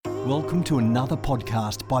Welcome to another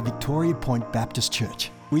podcast by Victoria Point Baptist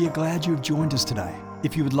Church. We are glad you have joined us today.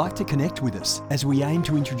 If you would like to connect with us as we aim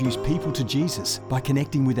to introduce people to Jesus by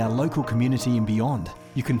connecting with our local community and beyond,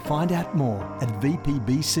 you can find out more at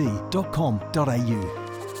vpbc.com.au.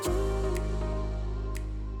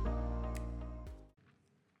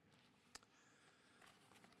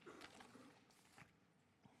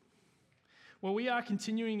 Well, we are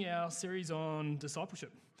continuing our series on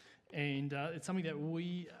discipleship, and it's something that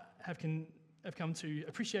we have come to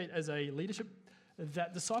appreciate as a leadership,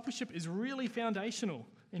 that discipleship is really foundational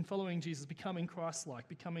in following Jesus, becoming Christ-like,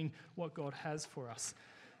 becoming what God has for us.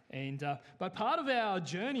 But part of our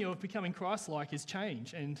journey of becoming Christ-like is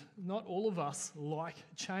change, and not all of us like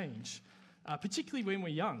change, particularly when we're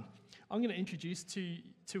young. I'm going to introduce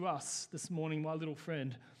to us this morning my little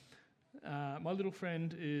friend. My little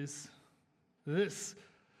friend is this.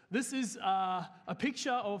 This is a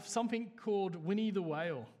picture of something called Winnie the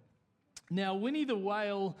Whale. Now, Winnie the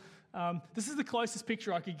Whale, this is the closest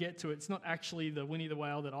picture I could get to it. It's not actually the Winnie the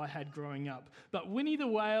Whale that I had growing up. But Winnie the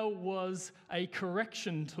Whale was a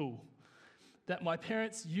correction tool that my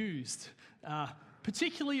parents used,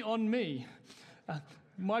 particularly on me.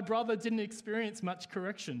 My brother didn't experience much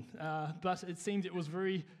correction, but it seemed it was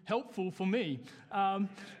very helpful for me.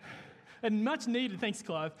 And much needed, thanks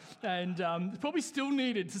Clive, and probably still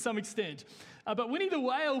needed to some extent. But Winnie the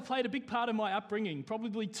Whale played a big part of my upbringing,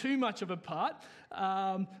 probably too much of a part,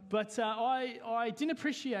 but I didn't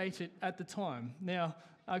appreciate it at the time. Now,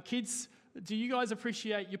 kids, do you guys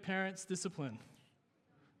appreciate your parents' discipline?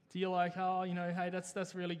 Do you like, hey,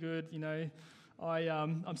 that's really good,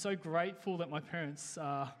 I'm so grateful that my parents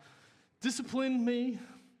disciplined me.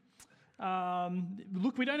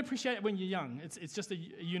 Look, we don't appreciate it when you're young. It's just a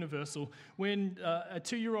universal. When a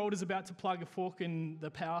 2-year-old is about to plug a fork in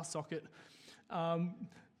the power socket,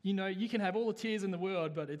 you can have all the tears in the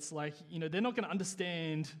world, but it's like, they're not going to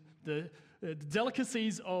understand the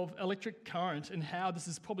delicacies of electric current and how this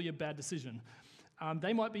is probably a bad decision.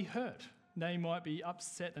 They might be hurt. They might be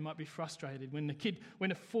upset. They might be frustrated. When a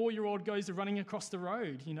 4-year-old goes running across the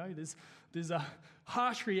road, there's a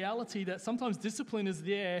harsh reality that sometimes discipline is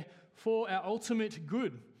there for our ultimate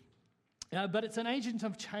good. But it's an agent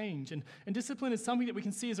of change, and discipline is something that we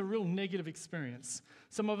can see as a real negative experience.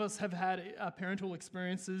 Some of us have had parental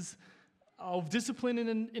experiences of discipline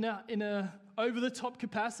in a over-the-top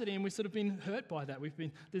capacity, and we've sort of been hurt by that.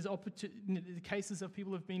 There's cases of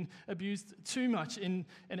people have been abused too much, and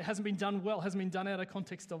it hasn't been done well, hasn't been done out of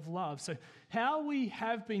context of love. So how we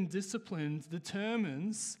have been disciplined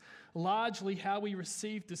determines largely how we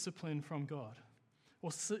receive discipline from God, or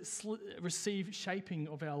receive shaping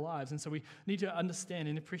of our lives. And so we need to understand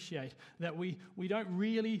and appreciate that we don't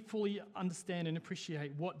really fully understand and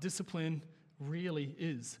appreciate what discipline really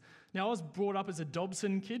is. Now, I was brought up as a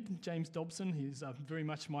Dobson kid, James Dobson. He's very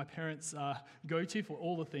much my parents' go-to for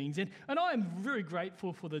all the things. And I am very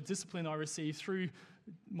grateful for the discipline I received through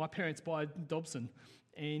my parents by Dobson.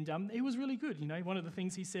 And he was really good. One of the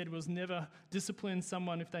things he said was never discipline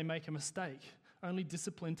someone if they make a mistake, only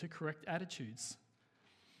discipline to correct attitudes.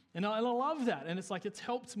 And I love that, and it's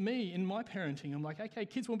helped me in my parenting. I'm like, okay,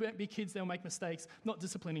 kids will be kids, they'll make mistakes, not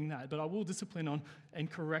disciplining that, but I will discipline on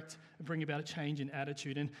and correct and bring about a change in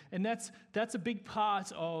attitude. And that's a big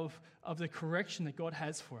part of the correction that God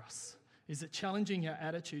has for us, is it challenging our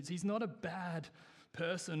attitudes. He's not a bad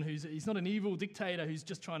person, he's not an evil dictator who's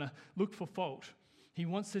just trying to look for fault. He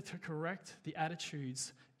wants to correct the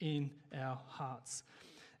attitudes in our hearts.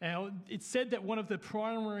 Now, it's said that one of the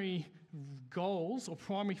primary goals or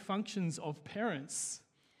primary functions of parents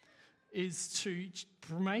is to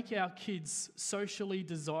make our kids socially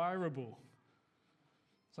desirable.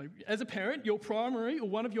 So as a parent,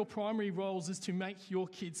 one of your primary roles is to make your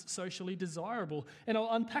kids socially desirable. And I'll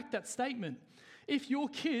unpack that statement. If your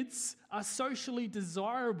kids are socially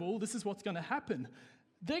desirable, this is what's going to happen.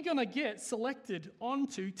 They're going to get selected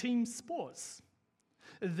onto team sports.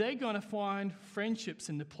 They're going to find friendships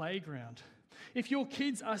in the playground. If your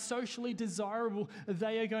kids are socially desirable,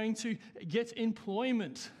 they are going to get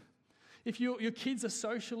employment. If your kids are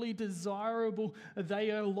socially desirable,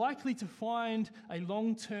 they are likely to find a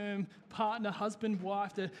long-term partner, husband,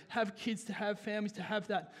 wife, to have kids, to have families, to have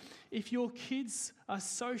that. If your kids are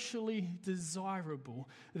socially desirable,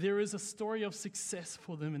 there is a story of success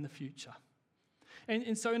for them in the future.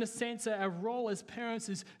 And so in a sense, our role as parents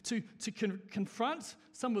is to confront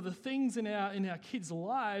some of the things in our kids'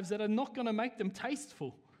 lives that are not going to make them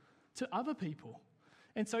tasteful to other people.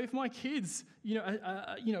 And so if my kids,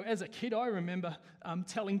 as a kid, I remember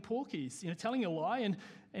telling porkies, telling a lie,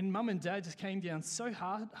 and mum and dad just came down so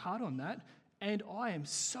hard on that, and I am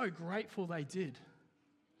so grateful they did.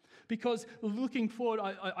 because looking forward,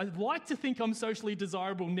 I'd like to think I'm socially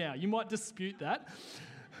desirable now. You might dispute that.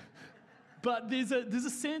 But there's a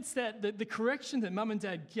sense that the correction that Mum and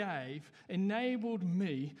Dad gave enabled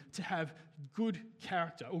me to have good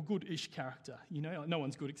character, or good-ish character. You know, no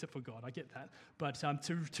one's good except for God, I get that. But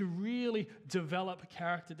to really develop a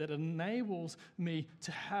character that enables me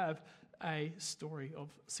to have a story of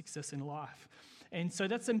success in life. And so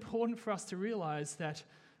that's important for us to realize that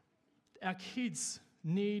our kids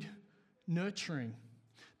need nurturing.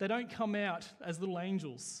 They don't come out as little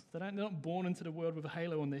angels. They're not born into the world with a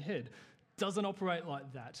halo on their head. Doesn't operate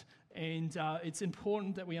like that. And it's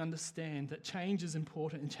important that we understand that change is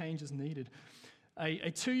important and change is needed.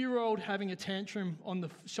 A 2-year-old having a tantrum on the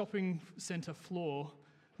shopping centre floor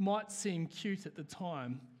might seem cute at the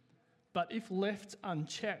time, but if left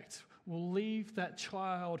unchecked, will leave that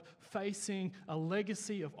child facing a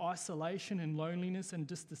legacy of isolation and loneliness and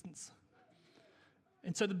distance.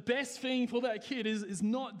 And so the best thing for that kid is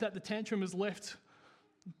not that the tantrum is left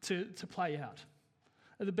to play out.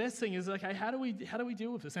 The best thing is, okay, how do we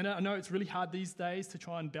deal with this? And I know it's really hard these days to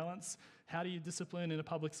try and balance how do you discipline in a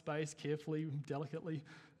public space carefully, delicately.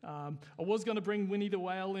 I was going to bring Winnie the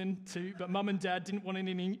Whale in too, but Mum and Dad didn't want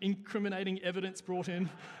any incriminating evidence brought in.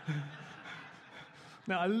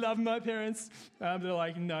 Now, I love my parents. They're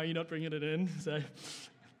like, no, you're not bringing it in. So,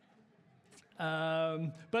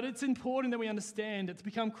 but it's important that we understand that to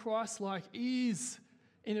become Christ-like is,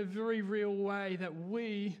 in a very real way, that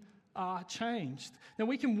we are changed. Now,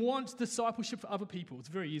 we can want discipleship for other people. It's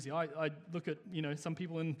very easy. I look at, some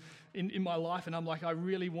people in my life and I'm like, I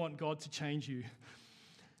really want God to change you.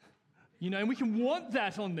 And we can want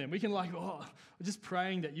that on them. We can I'm just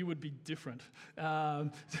praying that you would be different.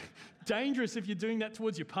 Dangerous if you're doing that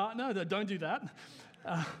towards your partner. Don't do that.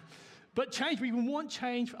 But change, we can want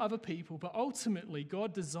change for other people, but ultimately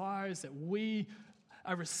God desires that we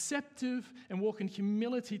are receptive and walk in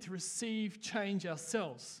humility to receive change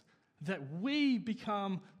ourselves, that we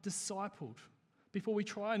become discipled before we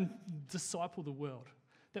try and disciple the world,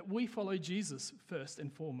 that we follow Jesus first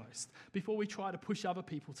and foremost before we try to push other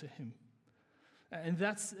people to him. And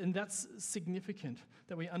that's significant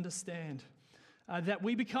that we understand that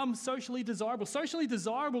we become socially desirable. Socially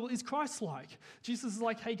desirable is Christ-like. Jesus is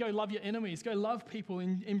like, hey, go love your enemies, go love people,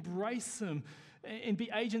 and embrace them, and be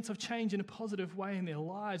agents of change in a positive way in their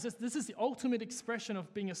lives. This is the ultimate expression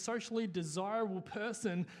of being a socially desirable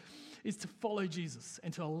person, is to follow Jesus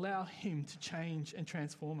and to allow him to change and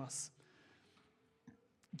transform us.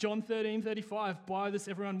 John 13:35, by this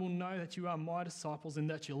everyone will know that you are my disciples and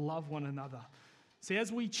that you love one another. See,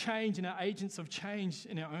 as we change and are agents of change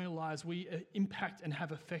in our own lives, we impact and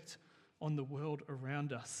have effect on the world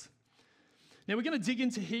around us. Now, we're going to dig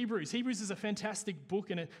into Hebrews. Hebrews is a fantastic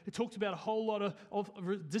book, and it talks about a whole lot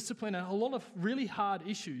of discipline and a lot of really hard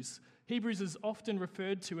issues. Hebrews is often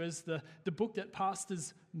referred to as the book that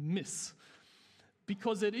pastors miss,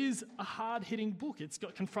 because it is a hard-hitting book. It's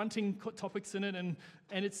got confronting topics in it, and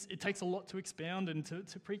it takes a lot to expound and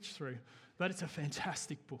to preach through. But it's a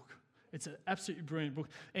fantastic book. It's an absolutely brilliant book.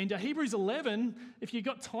 And Hebrews 11, if you've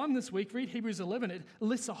got time this week, read Hebrews 11. It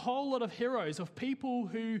lists a whole lot of heroes, of people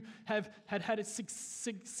who have had a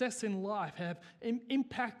success in life, have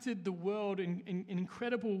impacted the world in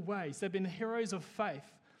incredible ways. They've been heroes of faith.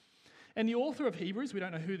 And the author of Hebrews, we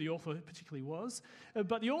don't know who the author particularly was,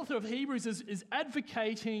 but the author of Hebrews is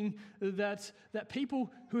advocating that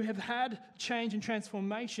people who have had change and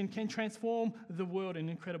transformation can transform the world in an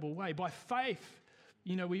incredible way. By faith,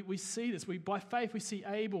 we see this. By faith, we see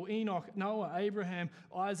Abel, Enoch, Noah, Abraham,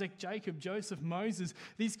 Isaac, Jacob, Joseph, Moses.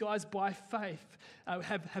 These guys, by faith,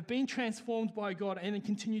 have been transformed by God and then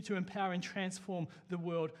continue to empower and transform the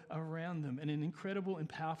world around them in an incredible and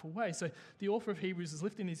powerful way. So the author of Hebrews is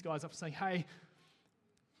lifting these guys up, saying, hey,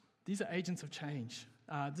 these are agents of change.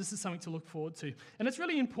 This is something to look forward to. And it's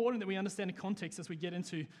really important that we understand the context as we get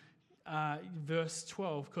into verse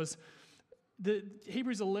 12, because the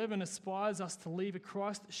Hebrews 11 aspires us to leave a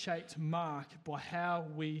Christ-shaped mark by how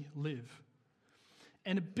we live.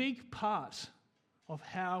 And a big part of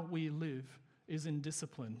how we live is in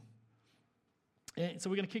discipline. And so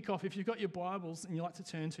we're going to kick off. If you've got your Bibles and you'd like to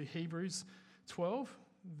turn to Hebrews 12,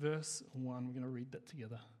 verse 1, we're going to read that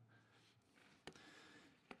together.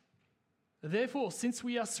 Therefore, since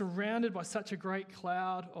we are surrounded by such a great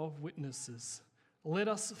cloud of witnesses, let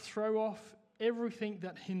us throw off everything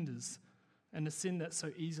that hinders and the sin that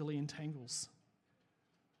so easily entangles.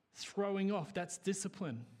 Throwing off, that's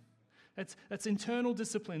discipline. That's internal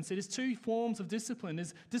discipline. So there's two forms of discipline.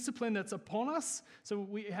 There's discipline that's upon us. So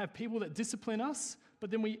we have people that discipline us,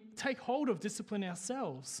 but then we take hold of discipline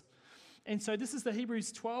ourselves. And so this is the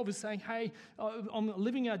Hebrews 12 is saying, hey, I'm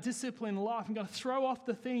living a disciplined life. I'm going to throw off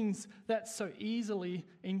the things that so easily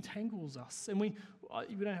entangles us. And we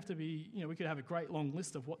don't have to be, we could have a great long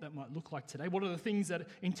list of what that might look like today. What are the things that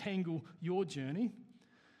entangle your journey?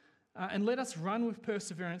 And let us run with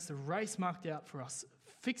perseverance the race marked out for us,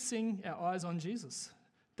 fixing our eyes on Jesus.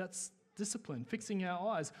 That's discipline, fixing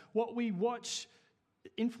our eyes. What we watch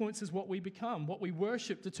influences what we become. What we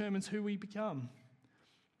worship determines who we become.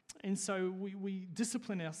 And so we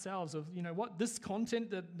discipline ourselves of, this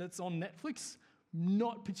content that's on Netflix,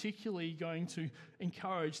 not particularly going to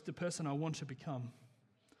encourage the person I want to become.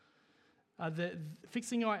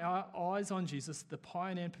 Fixing our eyes on Jesus, the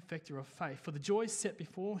pioneer and perfecter of faith. For the joy set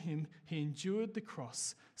before him, he endured the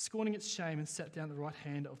cross, scorning its shame, and sat down at the right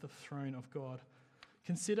hand of the throne of God.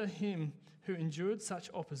 Consider him who endured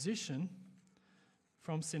such opposition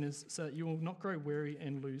from sinners, so that you will not grow weary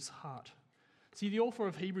and lose heart. See, the author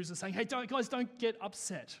of Hebrews is saying, hey, don't get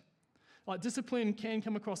upset. Like, discipline can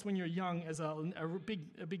come across when you're young as a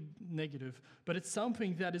big negative, but it's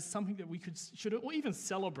something that we should or even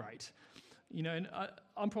celebrate. And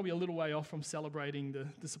I'm probably a little way off from celebrating the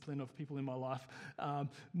discipline of people in my life,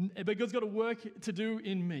 but God's got a work to do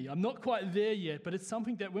in me. I'm not quite there yet, but it's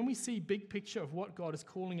something that when we see big picture of what God is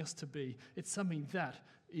calling us to be, it's something that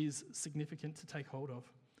is significant to take hold of.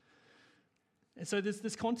 And so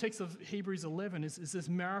this context of Hebrews 11 is this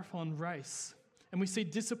marathon race. And we see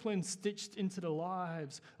discipline stitched into the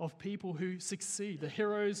lives of people who succeed. The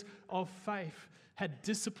heroes of faith had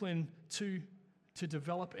discipline to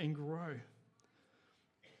develop and grow.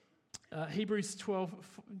 Hebrews 12,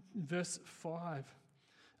 verse 5.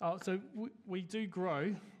 So we do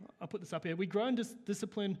grow. I'll put this up here. We grow in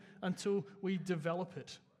discipline until we develop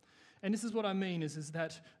it. And this is what I mean is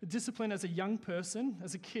that discipline as a young person,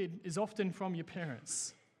 as a kid, is often from your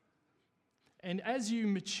parents. And as you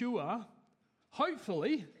mature,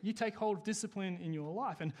 hopefully, you take hold of discipline in your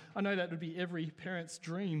life. And I know that would be every parent's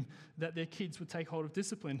dream that their kids would take hold of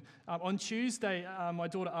discipline. On Tuesday, my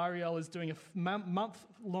daughter Ariel is doing a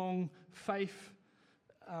month-long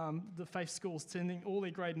the faith schools, sending all their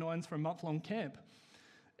grade 9s for a month-long camp.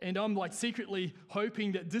 And I'm secretly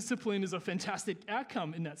hoping that discipline is a fantastic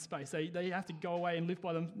outcome in that space. They have to go away and live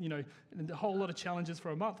by them, and a whole lot of challenges for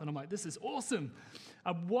a month. And I'm like, this is awesome.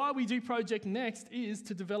 Why we do Project Next is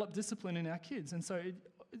to develop discipline in our kids. And so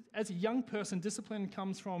as a young person, discipline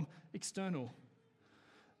comes from external.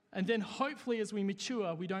 And then hopefully as we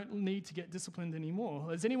mature, we don't need to get disciplined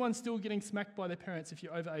anymore. Is anyone still getting smacked by their parents if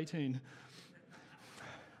you're over 18?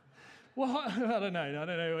 Well, I don't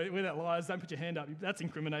know where that lies. Don't put your hand up. That's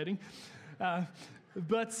incriminating.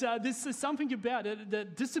 But this is something about it,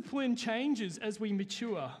 that discipline changes as we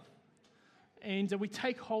mature. And we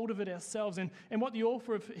take hold of it ourselves. And what the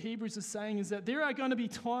author of Hebrews is saying is that there are going to be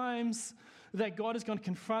times that God is going to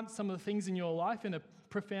confront some of the things in your life in a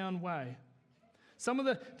profound way. Some of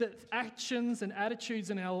the actions and attitudes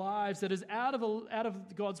in our lives that is out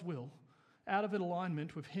of God's will, out of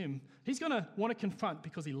alignment with him, he's going to want to confront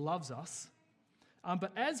because he loves us.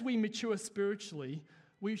 But as we mature spiritually,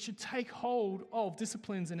 we should take hold of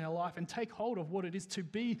disciplines in our life and take hold of what it is to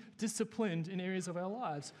be disciplined in areas of our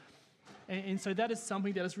lives. And so that is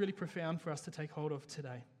something that is really profound for us to take hold of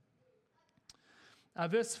today.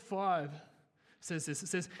 Verse 5 says this. It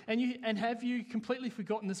says, and have you completely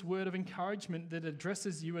forgotten this word of encouragement that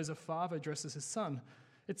addresses you as a father addresses his son?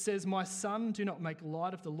 It says, my son, do not make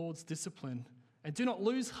light of the Lord's discipline, and do not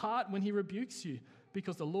lose heart when he rebukes you,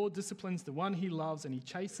 because the Lord disciplines the one he loves, and he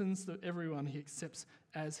chastens everyone he accepts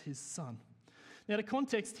as his son. Now, the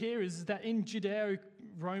context here is that in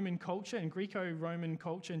Judeo-Roman culture, and Greco-Roman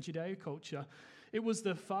culture and Judeo-culture, it was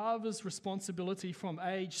the father's responsibility from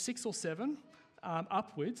age 6 or 7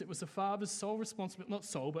 upwards. It was the father's sole responsibility, not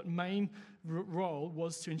sole, but main role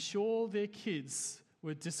was to ensure their kids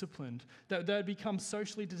were disciplined, that they would become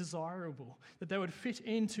socially desirable, that they would fit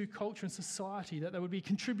into culture and society, that they would be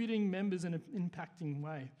contributing members in an impacting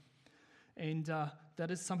way. And that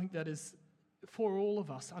is something that is, for all of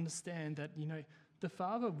us, understand that, the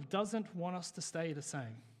Father doesn't want us to stay the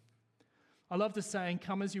same. I love the saying,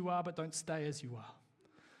 come as you are, but don't stay as you are.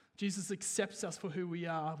 Jesus accepts us for who we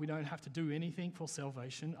are. We don't have to do anything for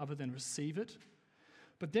salvation other than receive it.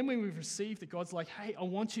 But then when we've received it, God's like, hey, I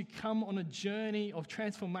want you to come on a journey of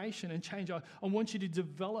transformation and change. I want you to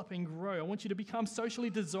develop and grow. I want you to become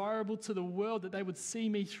socially desirable to the world, that they would see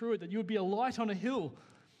me through it, that you would be a light on a hill,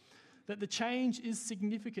 that the change is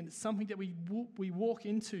significant. It's something that we walk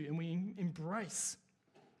into and we embrace,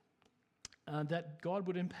 that God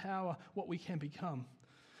would empower what we can become.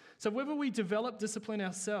 So whether we develop discipline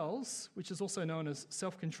ourselves, which is also known as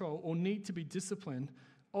self-control, or need to be disciplined,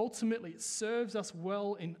 ultimately it serves us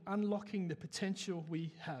well in unlocking the potential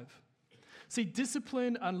we have. See,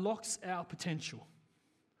 discipline unlocks our potential.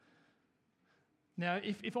 Now,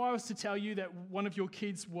 if I was to tell you that one of your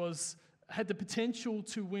kids had the potential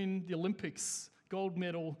to win the Olympics gold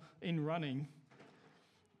medal in running,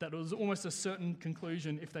 that was almost a certain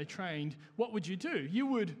conclusion if they trained, what would you do? You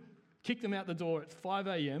would kick them out the door at 5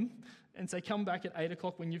 a.m. and say, come back at 8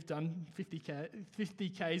 o'clock when you've done 50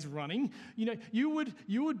 Ks running. You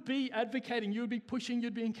would be advocating, you would be pushing,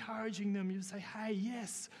 you'd be encouraging them. You'd say, hey,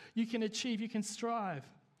 yes, you can achieve, you can strive.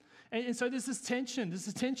 And so there's this tension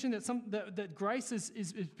that grace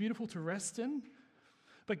is beautiful to rest in,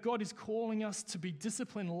 but God is calling us to be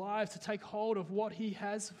disciplined lives, to take hold of what he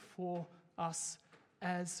has for us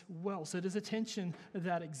as well. So there's a tension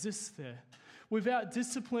that exists there. Without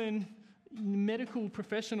discipline, medical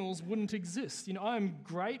professionals wouldn't exist. I'm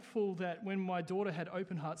grateful that when my daughter had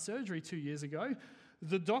open heart surgery 2 years ago,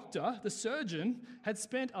 the doctor, the surgeon, had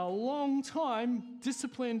spent a long time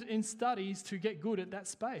disciplined in studies to get good at that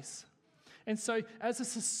space. And so as a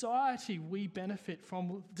society, we benefit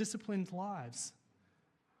from disciplined lives.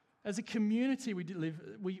 As a community,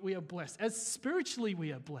 we are blessed. As spiritually,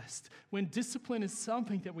 we are blessed when discipline is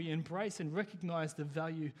something that we embrace and recognize the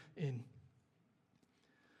value in.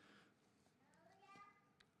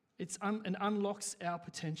 It unlocks our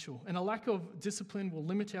potential. And a lack of discipline will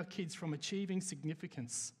limit our kids from achieving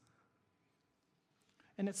significance.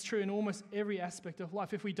 And it's true in almost every aspect of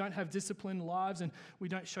life. If we don't have disciplined lives and we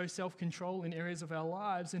don't show self-control in areas of our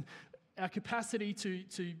lives, and our capacity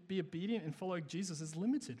to be obedient and follow Jesus is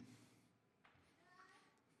limited.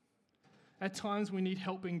 At times we need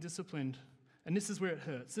help being disciplined. And this is where it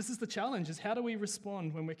hurts. This is the challenge, is how do we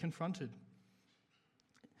respond when we're confronted?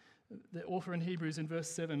 The author in Hebrews in verse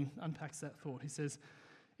 7 unpacks that thought. He says,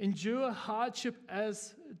 endure hardship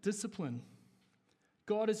as discipline.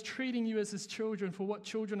 God is treating you as his children for what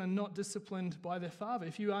children are not disciplined by their father.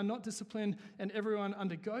 If you are not disciplined and everyone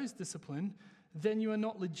undergoes discipline, then you are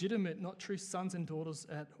not legitimate, not true sons and daughters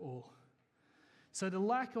at all. So the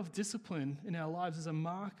lack of discipline in our lives is a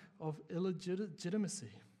mark of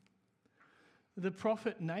illegitimacy. The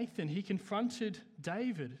prophet Nathan, he confronted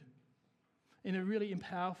David in a really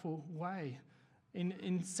powerful way.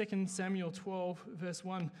 In 2 Samuel 12, verse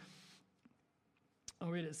 1, I'll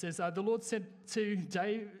read it. It says, the Lord sent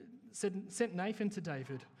Nathan to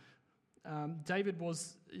David. David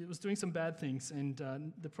was doing some bad things, and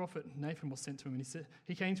the prophet Nathan was sent to him, and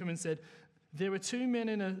he came to him and said, there were two men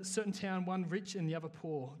in a certain town, one rich and the other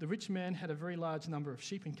poor. The rich man had a very large number of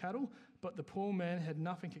sheep and cattle, but the poor man had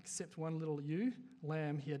nothing except one little ewe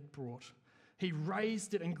lamb he had brought. He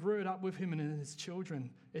raised it and grew it up with him and his children.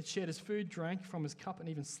 It shared his food, drank from his cup, and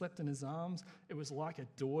even slept in his arms. It was like a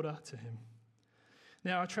daughter to him.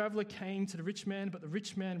 Now a traveler came to the rich man, but the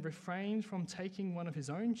rich man refrained from taking one of his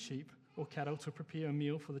own sheep or cattle to prepare a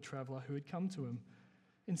meal for the traveler who had come to him.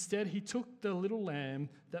 Instead, he took the little lamb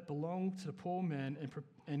that belonged to the poor man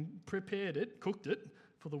and prepared it, cooked it,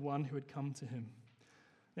 for the one who had come to him.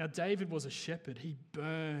 Now David was a shepherd. He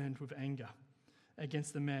burned with anger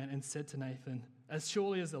against the man and said to Nathan, as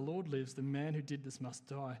surely as the Lord lives, the man who did this must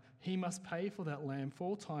die. He must pay for that lamb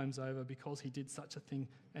 4 times over because he did such a thing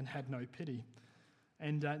and had no pity.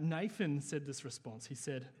 And Nathan said this response. He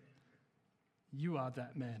said, you are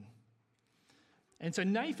that man. And so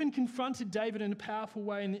Nathan confronted David in a powerful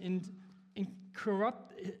way in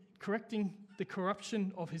correcting the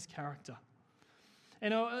corruption of his character.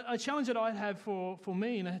 And a challenge that I have for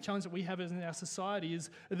me, and a challenge that we have in our society,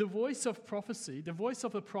 is the voice of prophecy, the voice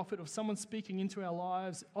of a prophet, of someone speaking into our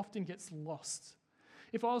lives, often gets lost.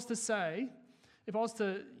 If I was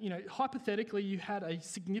to, hypothetically, you had a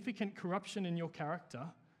significant corruption in your character,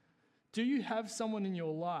 do you have someone in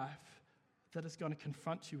your life that is going to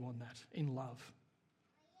confront you on that in love?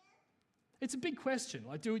 It's a big question.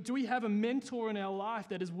 Like, do we have a mentor in our life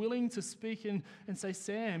that is willing to speak in and say,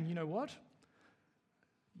 Sam, you know what?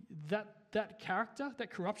 That character, that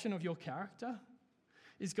corruption of your character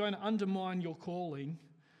is going to undermine your calling.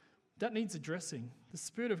 That needs addressing. The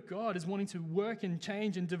Spirit of God is wanting to work and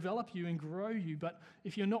change and develop you and grow you, but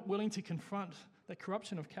if you're not willing to confront that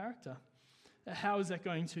corruption of character, how is that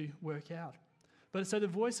going to work out? But so the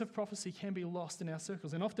voice of prophecy can be lost in our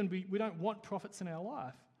circles, and often we don't want prophets in our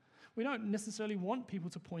life. We don't necessarily want people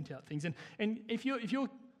to point out things. And if your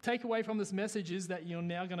takeaway from this message is that you're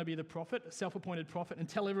now going to be the prophet, a self-appointed prophet, and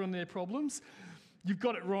tell everyone their problems, you've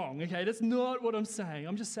got it wrong, okay? That's not what I'm saying.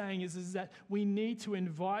 I'm just saying is that we need to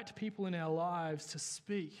invite people in our lives to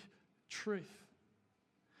speak truth.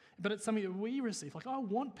 But it's something that we receive. Like, I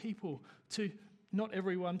want people to, not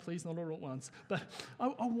everyone, please, not all at once, but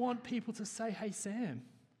I want people to say, hey, Sam,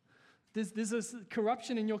 There's a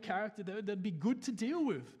corruption in your character that'd be good to deal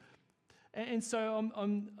with. And so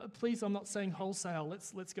please, I'm not saying wholesale,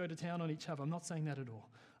 let's go to town on each other. I'm not saying that at all.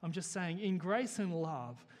 I'm just saying in grace and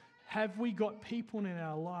love, have we got people in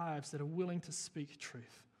our lives that are willing to speak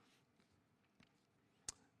truth?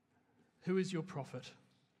 Who is your prophet?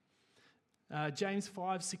 James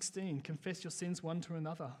 5:16, confess your sins one to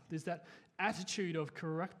another. There's that attitude of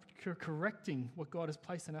correcting what God has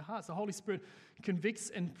placed in our hearts. The Holy Spirit convicts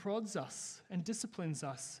and prods us and disciplines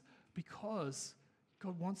us because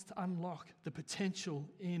God wants to unlock the potential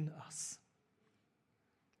in us.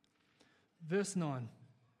 Verse 9.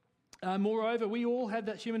 Moreover, we all had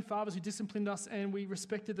that human fathers who disciplined us and we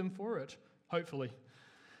respected them for it, hopefully.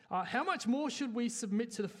 How much more should we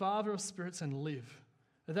submit to the Father of spirits and live?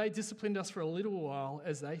 They disciplined us for a little while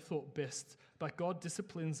as they thought best, but God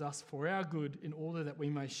disciplines us for our good in order that we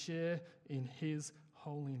may share in his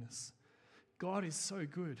holiness. God is so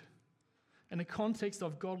good. And the context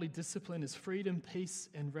of godly discipline is freedom, peace,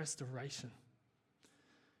 and restoration.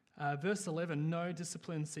 Verse 11, no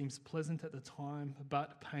discipline seems pleasant at the time,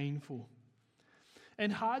 but painful.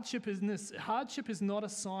 And hardship is not a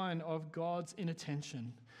sign of God's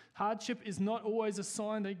inattention. Hardship is not always a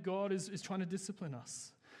sign that God is trying to discipline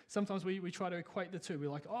us. Sometimes we try to equate the two. We're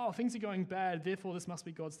like, oh, things are going bad, therefore this must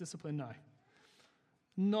be God's discipline. No.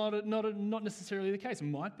 Not necessarily the case. It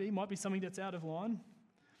might be something that's out of line.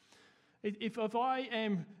 If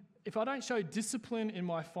I don't show discipline in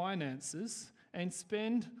my finances and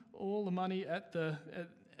spend all the money at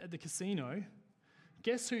the casino,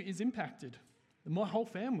 guess who is impacted? My whole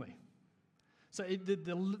family. So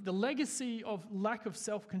the legacy of lack of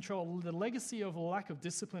self-control, the legacy of lack of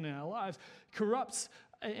discipline in our lives corrupts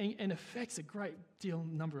and affects a great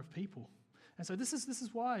number of people. And so this is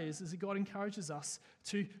why is that God encourages us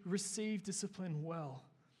to receive discipline well.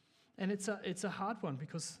 And it's a hard one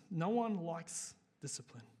because no one likes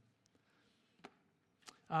discipline.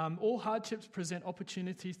 All hardships present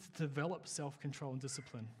opportunities to develop self-control and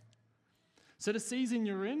discipline. So the season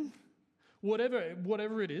you're in,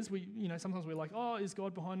 whatever it is, sometimes we're like, oh, is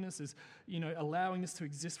God behind this? Is allowing this to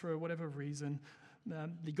exist for whatever reason?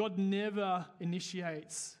 God never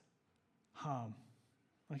initiates harm.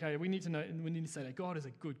 Okay, we need to say that God is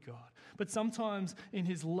a good God. But sometimes in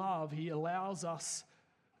his love, he allows us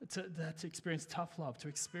to experience tough love, to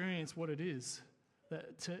experience what it is.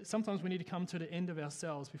 Sometimes we need to come to the end of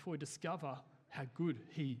ourselves before we discover how good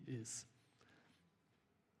he is.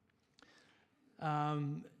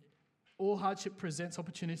 All hardship presents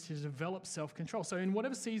opportunity to develop self-control. So in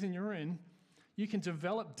whatever season you're in, you can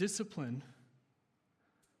develop discipline.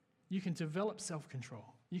 You can develop self-control.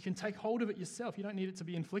 You can take hold of it yourself. You don't need it to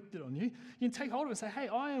be inflicted on you. You can take hold of it and say, hey,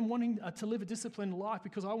 I am wanting to live a disciplined life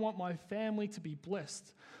because I want my family to be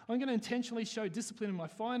blessed. I'm going to intentionally show discipline in my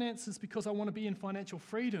finances because I want to be in financial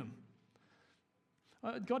freedom.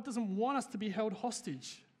 God doesn't want us to be held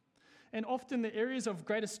hostage. And often the areas of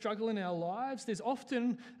greatest struggle in our lives, there's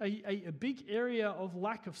often a big area of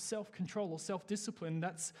lack of self-control or self-discipline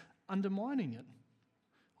that's undermining it.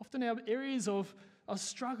 Often our areas of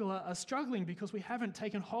struggle are struggling because we haven't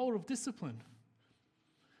taken hold of discipline.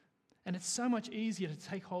 And it's so much easier to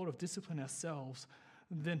take hold of discipline ourselves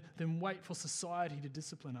than wait for society to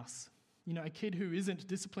discipline us. A kid who isn't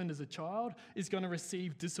disciplined as a child is going to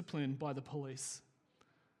receive discipline by the police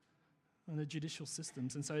and the judicial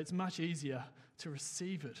systems. And so it's much easier to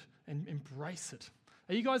receive it and embrace it.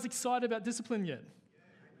 Are you guys excited about discipline yet?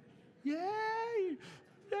 Yay!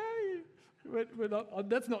 We're not,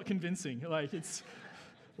 that's not convincing.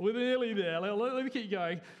 We're nearly there. Let me keep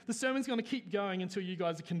going. The sermon's going to keep going until you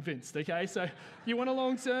guys are convinced, okay? So you want a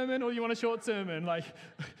long sermon or you want a short sermon?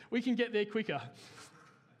 We can get there quicker.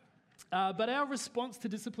 But our response to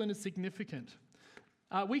discipline is significant.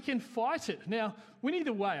 We can fight it. Now, Winnie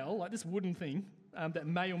the Whale, like this wooden thing that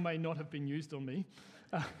may or may not have been used on me.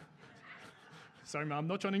 Sorry, Mum, I'm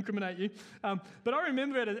not trying to incriminate you. But I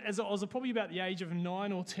remember it as I was probably about the age of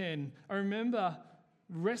 9 or 10. I remember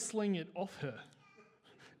wrestling it off her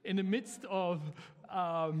in the midst of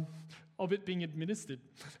it being administered.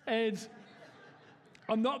 And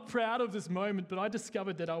I'm not proud of this moment, but I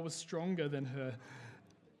discovered that I was stronger than her.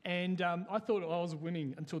 And I thought I was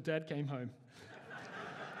winning until Dad came home.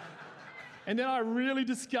 And then I really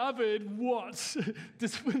discovered what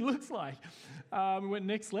discipline looks like. We went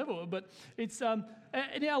next level. But it's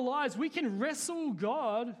in our lives, we can wrestle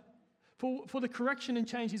God for the correction and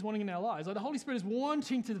change he's wanting in our lives. The Holy Spirit is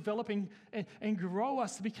wanting to develop and grow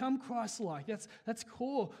us to become Christ-like. That's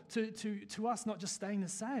core to us, not just staying the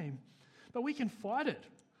same. But we can fight it.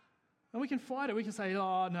 And we can fight it. We can say,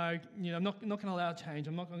 oh, no, I'm not going to allow change.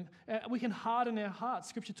 We can harden our hearts.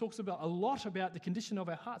 Scripture talks a lot about the condition of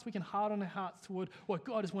our hearts. We can harden our hearts toward what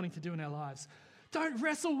God is wanting to do in our lives. Don't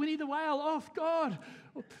wrestle Winnie the Whale off God.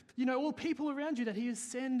 All people around you that he is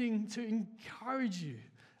sending to encourage you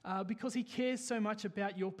because he cares so much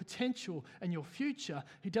about your potential and your future.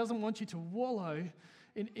 He doesn't want you to wallow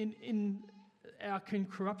in our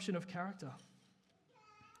corruption of character.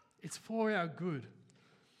 It's for our good.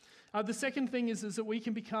 The second thing is that we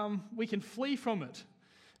can flee from it.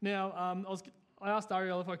 Now, I asked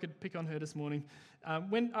Ariel if I could pick on her this morning.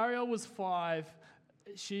 When Ariel was 5,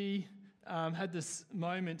 she had this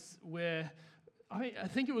moment where I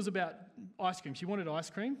think it was about ice cream. She wanted ice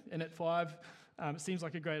cream, and at 5, it seems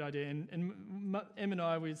like a great idea. And Em and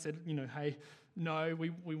I, we said, hey, no,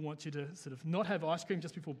 we want you to sort of not have ice cream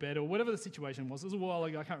just before bed or whatever the situation was. It was a while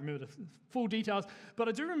ago. I can't remember the full details, but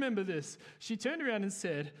I do remember this. She turned around and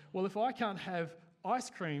said, well, if I can't have ice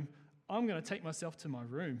cream, I'm going to take myself to my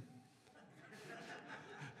room.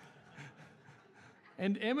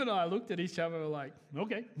 And Em and I looked at each other like,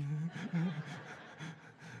 okay.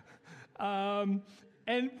 And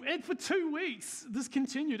for 2 weeks, this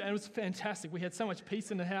continued, and it was fantastic. We had so much peace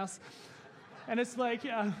in the house. And it's like...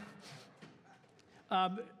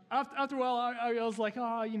 after a while, I was like,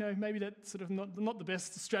 maybe that's sort of not the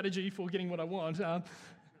best strategy for getting what I want.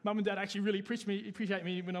 Mum and Dad actually really appreciate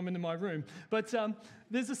me when I'm in my room. But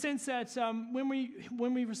there's a sense that when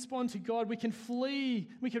we respond to God, we can flee,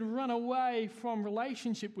 we can run away from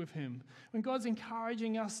relationship with him. When God's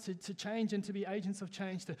encouraging us to change and to be agents of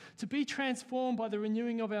change, to be transformed by the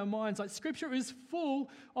renewing of our minds, like Scripture is full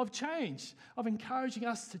of change, of encouraging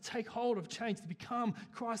us to take hold of change, to become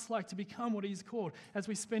Christ-like, to become what he's called. As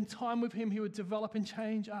we spend time with him, he would develop and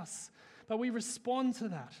change us. But we respond to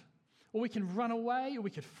that. Or we can run away, or we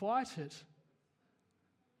could fight it.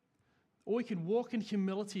 Or we can walk in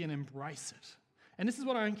humility and embrace it. And this is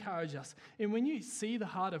what I encourage us. And when you see the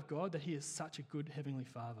heart of God, that he is such a good Heavenly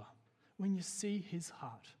Father, when you see his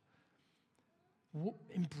heart,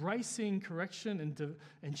 embracing correction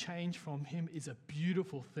and change from him is a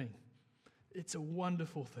beautiful thing. It's a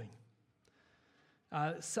wonderful thing.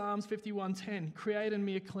 Psalms 51:10, create in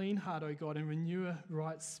me a clean heart, O God, and renew a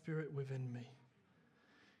right spirit within me.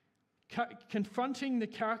 Confronting the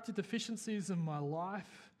character deficiencies in my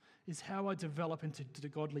life is how I develop into the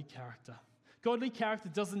godly character. Godly character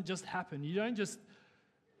doesn't just happen. You don't just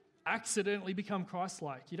accidentally become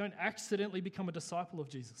Christ-like. You don't accidentally become a disciple of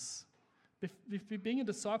Jesus. If being a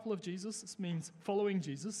disciple of Jesus means following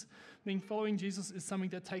Jesus, following Jesus is something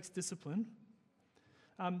that takes discipline.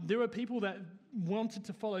 There are people that wanted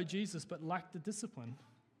to follow Jesus but lacked the discipline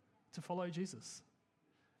to follow Jesus.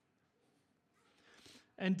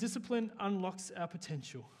 And discipline unlocks our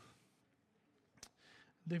potential.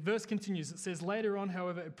 The verse continues. It says, later on,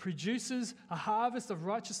 however, it produces a harvest of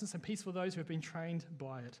righteousness and peace for those who have been trained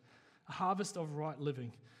by it. A harvest of right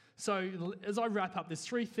living. So as I wrap up, there's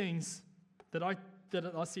 3 things that I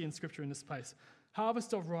see in Scripture in this place.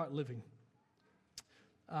 Harvest of right living.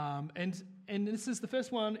 And this is, the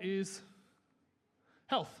first one is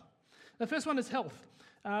health. The first one is health.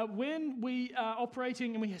 When we are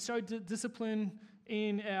operating and we show discipline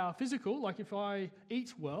in our physical, like if I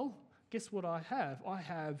eat well, guess what I have? I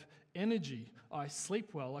have energy. I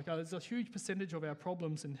sleep well. There's a huge percentage of our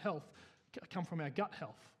problems in health come from our gut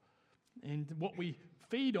health. And what we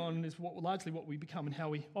feed on is largely what we become and how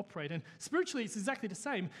we operate. And spiritually, it's exactly the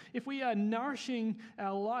same. If we are nourishing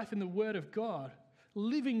our life in the Word of God,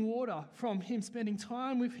 living water from him, spending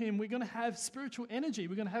time with him, we're going to have spiritual energy.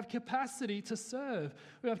 We're going to have capacity to serve.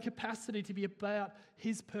 We have capacity to be about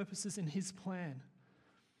his purposes and his plan.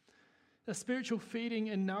 The spiritual feeding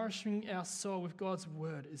and nourishing our soul with God's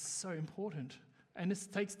word is so important. And this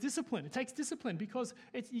takes discipline. It takes discipline because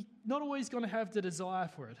you're not always going to have the desire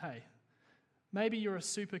for it. Hey, maybe you're a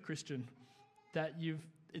super Christian that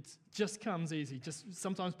it just comes easy. Just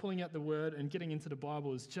sometimes pulling out the word and getting into the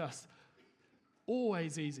Bible is just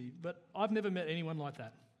always easy. But I've never met anyone like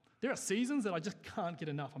that. There are seasons that I just can't get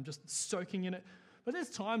enough. I'm just soaking in it. But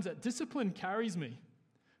there's times that discipline carries me.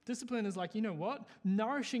 Discipline is like, you know what?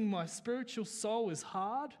 Nourishing my spiritual soul is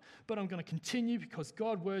hard, but I'm going to continue because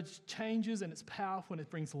God's word changes and it's powerful and it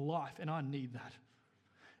brings life, and I need that.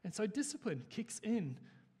 And so discipline kicks in.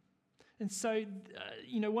 And so,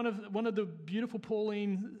 one of the beautiful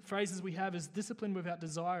Pauline phrases we have is discipline without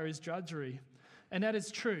desire is drudgery. And that is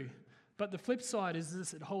true. But the flip side is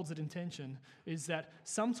this, it holds it in tension, is that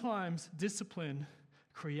sometimes discipline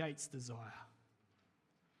creates desire.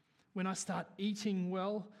 When I start eating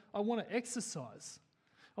well, I want to exercise.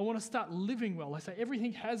 I want to start living well. I say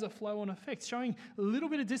everything has a flow-on effect. Showing a little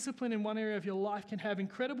bit of discipline in one area of your life can have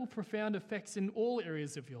incredible, profound effects in all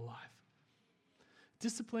areas of your life.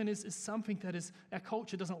 Discipline is something that our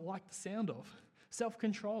culture doesn't like the sound of.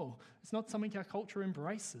 Self-control. It's not something our culture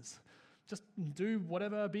embraces. Just do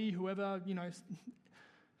whatever, be whoever,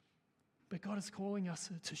 But God is calling us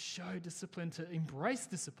to show discipline, to embrace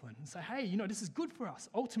discipline and say, hey, this is good for us.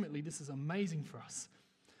 Ultimately, this is amazing for us.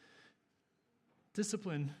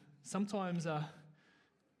 Discipline, sometimes a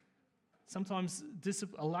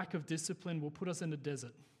lack of discipline will put us in the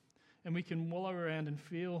desert. And we can wallow around and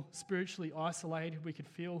feel spiritually isolated. We could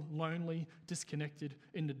feel lonely, disconnected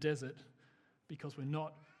in the desert because we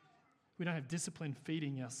don't have discipline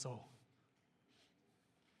feeding our soul.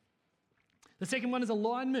 The second one is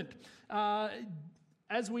alignment.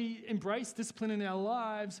 As we embrace discipline in our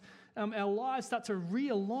lives start to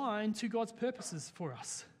realign to God's purposes for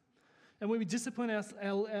us. And when we discipline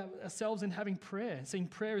ourselves in having prayer, seeing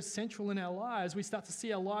prayer as central in our lives, we start to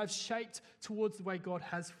see our lives shaped towards the way God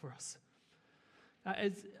has for us.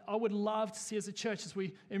 I would love to see as a church, as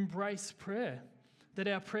we embrace prayer, that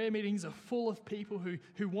our prayer meetings are full of people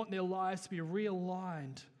who want their lives to be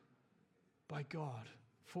realigned by God,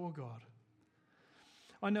 for God.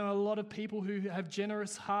 I know a lot of people who have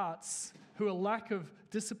generous hearts, who a lack of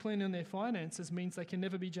discipline in their finances means they can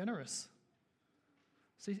never be generous.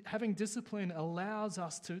 See, having discipline allows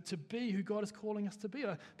us to be who God is calling us to be.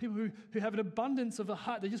 People who have an abundance of a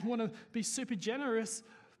heart, they just want to be super generous,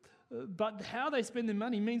 but how they spend their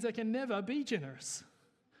money means they can never be generous.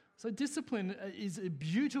 So discipline is a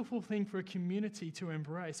beautiful thing for a community to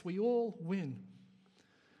embrace. We all win.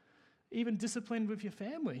 Even discipline with your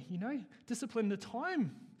family, discipline the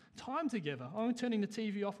time together. I'm turning the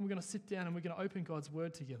TV off and we're going to sit down and we're going to open God's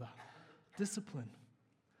word together. Discipline.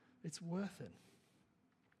 It's worth it.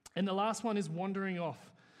 And the last one is wandering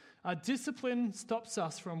off. Discipline stops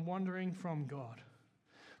us from wandering from God.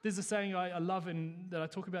 There's a saying I love that I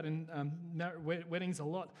talk about in weddings a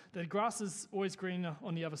lot, that grass is always greener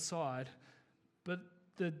on the other side, but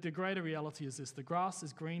the greater reality is this: the grass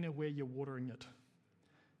is greener where you're watering it.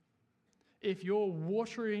 If you're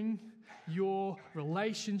watering your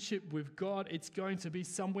relationship with God, it's going to be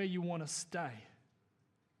somewhere you want to stay.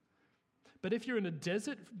 But if you're in a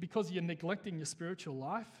desert because you're neglecting your spiritual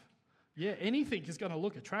life, anything is going to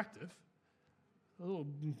look attractive. A little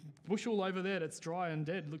bushel over there that's dry and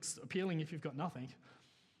dead looks appealing if you've got nothing.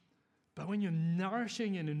 But when you're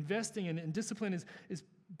nourishing and investing and discipline is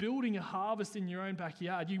building a harvest in your own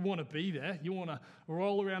backyard, you want to be there. You want to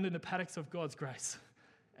roll around in the paddocks of God's grace.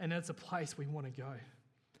 And that's a place we want to go.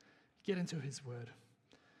 Get into His Word.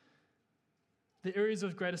 The areas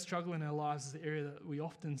of greatest struggle in our lives is the area that we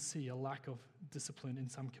often see a lack of discipline in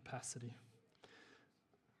some capacity.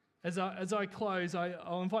 As I close,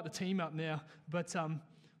 I'll invite the team up now, but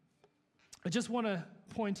I just want to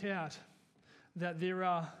point out that there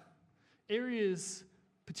are areas,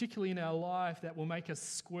 particularly in our life, that will make us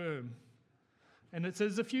squirm. And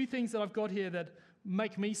there's a few things that I've got here that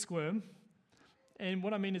make me squirm. And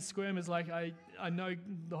what I mean is squirm is like I know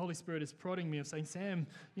the Holy Spirit is prodding me of saying, Sam,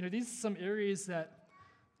 these are some areas that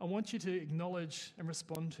I want you to acknowledge and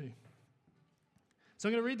respond to. So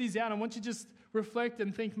I'm going to read these out. I want you to just reflect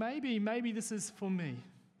and think, maybe this is for me.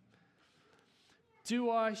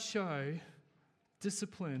 Do I show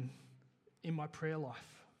discipline in my prayer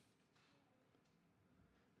life?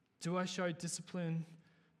 Do I show discipline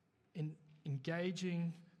in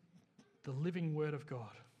engaging the living Word of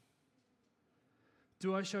God?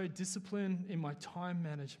 Do I show discipline in my time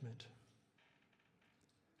management?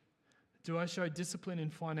 Do I show discipline in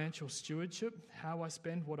financial stewardship, how I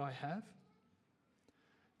spend what I have?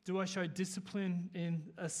 Do I show discipline in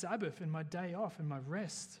a Sabbath, in my day off, in my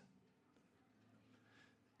rest?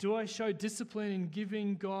 Do I show discipline in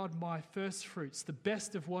giving God my first fruits, the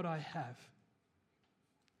best of what I have?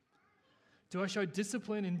 Do I show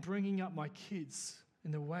discipline in bringing up my kids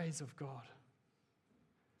in the ways of God?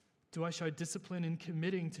 Do I show discipline in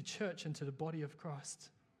committing to church and to the body of Christ?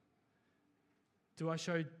 Do I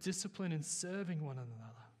show discipline in serving one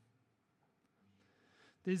another?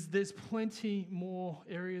 There's plenty more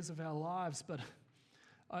areas of our lives, but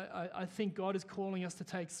I think God is calling us to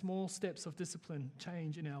take small steps of discipline,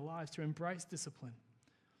 change in our lives, to embrace discipline.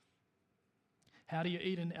 How do you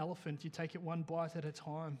eat an elephant? You take it one bite at a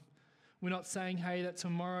time. We're not saying, hey, that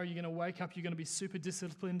tomorrow you're going to wake up, you're going to be super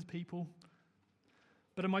disciplined people.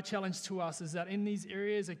 But my challenge to us is that in these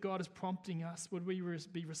areas that God is prompting us, would we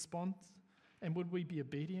be responsive and would we be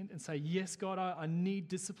obedient and say, yes, God, I need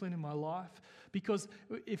discipline in my life, because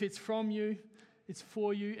if it's from you, it's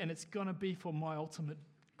for you, and it's going to be for my ultimate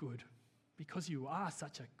good, because you are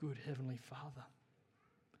such a good Heavenly Father.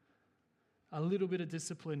 A little bit of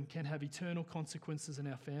discipline can have eternal consequences in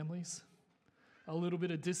our families. A little bit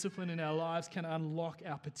of discipline in our lives can unlock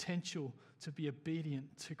our potential to be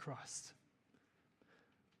obedient to Christ.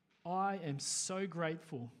 I am so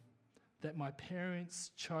grateful that my parents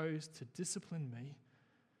chose to discipline me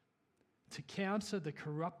to counter the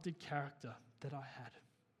corrupted character that I had,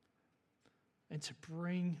 and to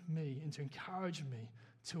bring me and to encourage me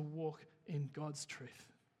to walk in God's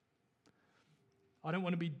truth. I don't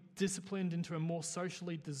want to be disciplined into a more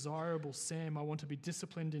socially desirable Sam. I want to be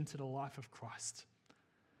disciplined into the life of Christ.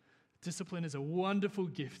 Discipline is a wonderful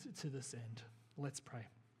gift to this end. Let's pray.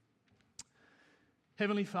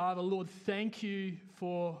 Heavenly Father, Lord, thank you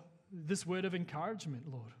for this word of encouragement,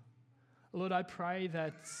 Lord. Lord, I pray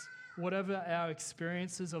that whatever our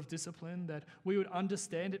experiences of discipline, that we would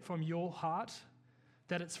understand it from your heart,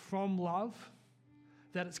 that it's from love,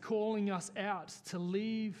 that it's calling us out to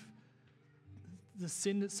leave the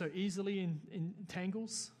sin that so easily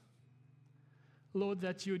entangles. Lord,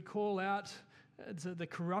 that you would call out the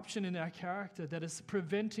corruption in our character that is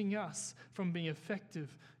preventing us from being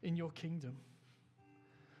effective in your kingdom.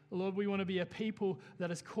 Lord, we want to be a people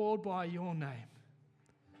that is called by your name.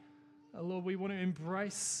 Lord, we want to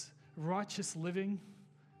embrace righteous living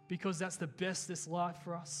because that's the best this life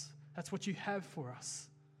for us. That's what you have for us.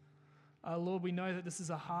 Lord, we know that this is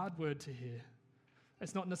a hard word to hear.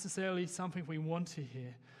 It's not necessarily something we want to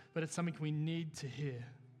hear, but it's something we need to hear.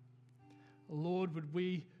 Lord, would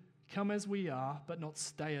we come as we are, but not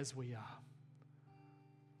stay as we are?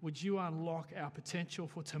 Would you unlock our potential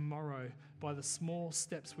for tomorrow by the small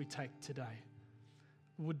steps we take today?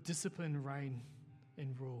 Would discipline reign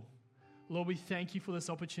and rule? Lord, we thank you for this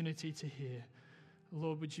opportunity to hear.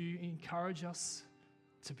 Lord, would you encourage us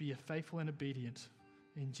to be faithful and obedient?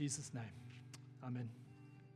 In Jesus' name, amen.